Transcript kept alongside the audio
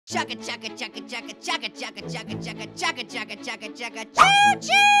Chugga chugga chugga chugga chugga chugga chugga chugga chugga chugga chugga chugga choo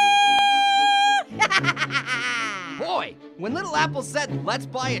choo! Boy, when Little Apple said, let's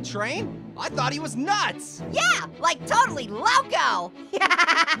buy a train, I thought he was nuts. Yeah, like totally loco.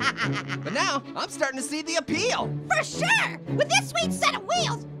 But now, I'm starting to see the appeal. For sure! With this sweet set of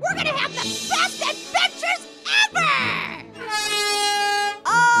wheels, we're gonna have the best adventures ever!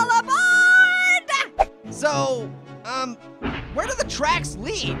 All aboard! So, where do the tracks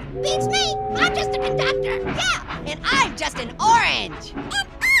lead? Beats me! I'm just a conductor! Yeah! And I'm just an orange! And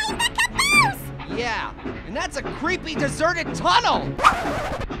I'm the caboose! Yeah, and that's a creepy deserted tunnel!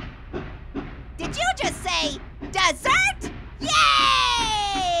 Did you just say dessert? Yay!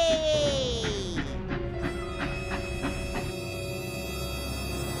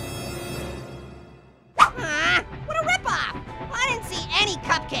 What a ripoff! I didn't see any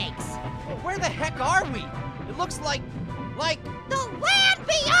cupcakes. Where the heck are we? It looks like the land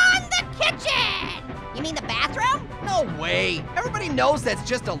beyond the kitchen! You mean the bathroom? no way. Everybody knows that's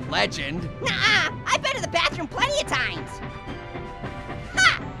just a legend. Nuh-uh, I've been to the bathroom plenty of times.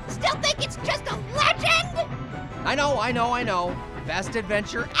 Ha! Still think it's just a legend? I know. Best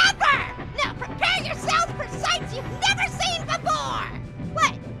adventure Ever! Now prepare yourselves for sights you've never seen before!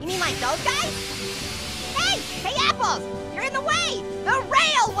 What, you mean like those guys? Hey, Apples! You're in the way! The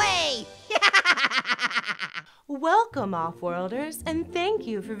railway! Welcome, Off-Worlders, and thank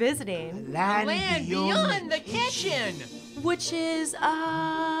you for visiting. Land beyond the kitchen! Which is,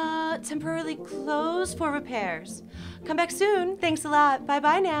 temporarily closed for repairs. Come back soon. Thanks a lot.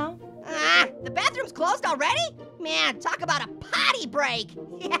 Bye-bye now. The bathroom's closed already? Man, talk about a potty break!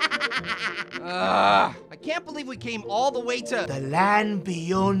 I can't believe we came all the way to The land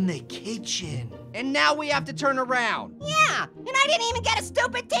beyond the kitchen. and now we have to turn around. Yeah, and I didn't even get a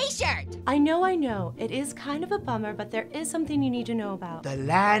stupid t-shirt! I know. It is kind of a bummer, but there is something you need to know about. The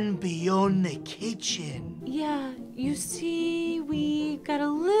land beyond the kitchen. Yeah, you see, we got a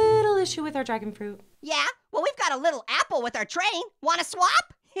little issue with our dragon fruit. Yeah, well, we've got a little apple with our train. Wanna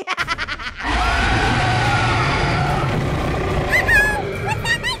swap?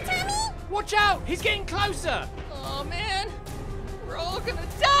 Watch out! He's getting closer! Oh man! We're all gonna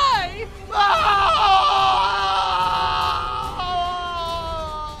die! Whoa.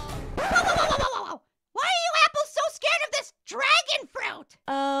 Why are you apples so scared of this dragon fruit?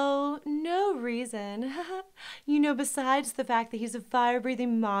 Oh, no reason. You know, besides the fact that he's a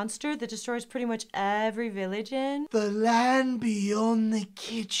fire-breathing monster that destroys pretty much every village in. The land beyond the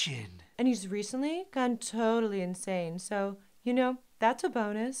kitchen. And he's recently gone totally insane, so, you know, that's a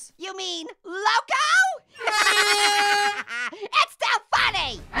bonus. You mean loco? It's still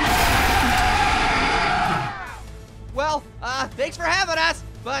funny! Well, thanks for having us,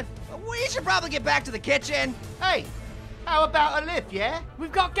 but we should probably get back to the kitchen. Hey, how about a lift, yeah?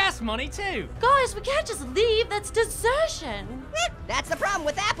 We've got gas money too! Guys, we can't just leave. That's desertion. That's the problem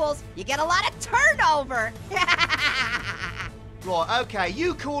with apples. You get a lot of turnover. Right, okay,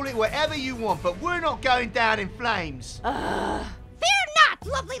 you call it whatever you want, but we're not going down in flames. Fear not,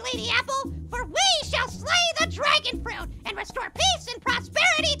 lovely Lady Apple, for we shall slay the dragon fruit and restore peace and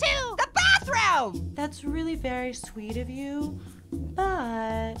prosperity to the bathroom! That's really very sweet of you,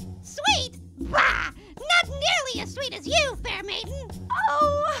 but... Sweet? Bah! Not nearly as sweet as you, fair maiden!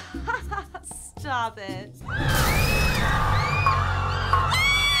 Oh, stop it. It's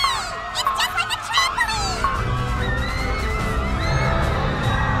just like a trampoline!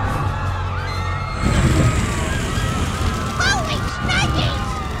 Holy shnikes!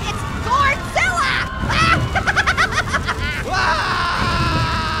 It's Godzilla!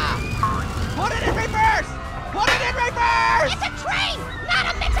 Ah! Put it in reverse! Put it in reverse! It's a train, not a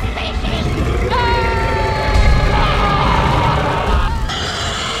Mitsubishi!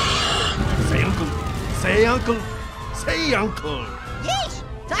 Say uncle, say uncle. Yeesh!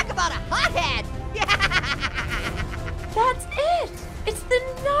 Talk about a hothead! That's it! It's the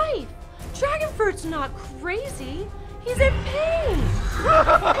knife! Dragonfruit's not crazy. He's in pain.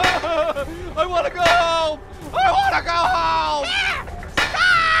 I want to go home! I want to go home! There!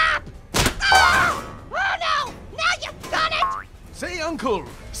 Stop! Oh! Oh no! Now you've done it! Say uncle,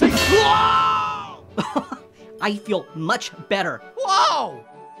 say... I feel much better. Whoa!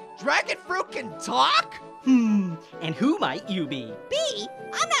 Dragon fruit can talk? And who might you be? Bee?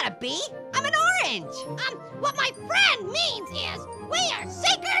 I'm not a bee. I'm an orange. What my friend means is we are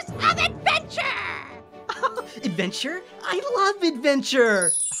seekers of adventure. Adventure? I love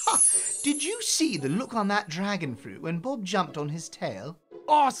adventure. Did you see the look on that dragon fruit when Bob jumped on his tail?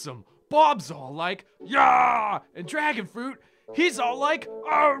 Awesome! Bob's all like, yeah! And dragon fruit, he's all like,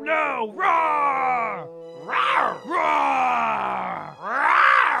 oh no! Rawr! Rawr! Rawr! Rawr!